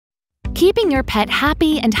Keeping your pet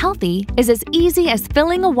happy and healthy is as easy as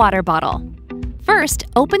filling a water bottle. First,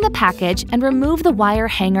 open the package and remove the wire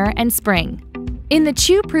hanger and spring. In the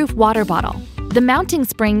chew-proof water bottle, the mounting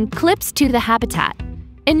spring clips to the habitat.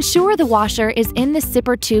 Ensure the washer is in the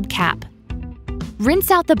zipper tube cap.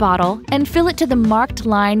 Rinse out the bottle and fill it to the marked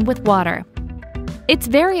line with water. It's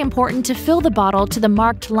very important to fill the bottle to the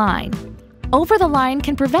marked line. Over the line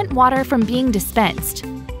can prevent water from being dispensed.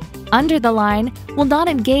 Under the line will not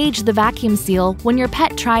engage the vacuum seal when your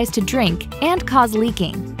pet tries to drink and cause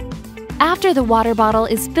leaking. After the water bottle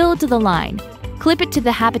is filled to the line, clip it to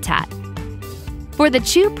the habitat. For the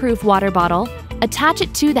chew-proof water bottle, attach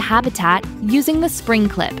it to the habitat using the spring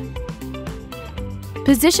clip.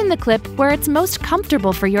 Position the clip where it's most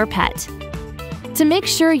comfortable for your pet. To make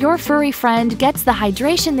sure your furry friend gets the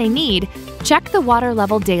hydration they need, check the water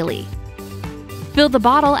level daily. Fill the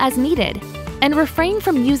bottle as needed, and refrain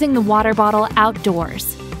from using the water bottle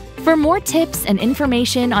outdoors. For more tips and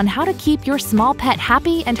information on how to keep your small pet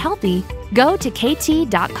happy and healthy, go to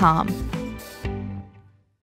Kaytee.com.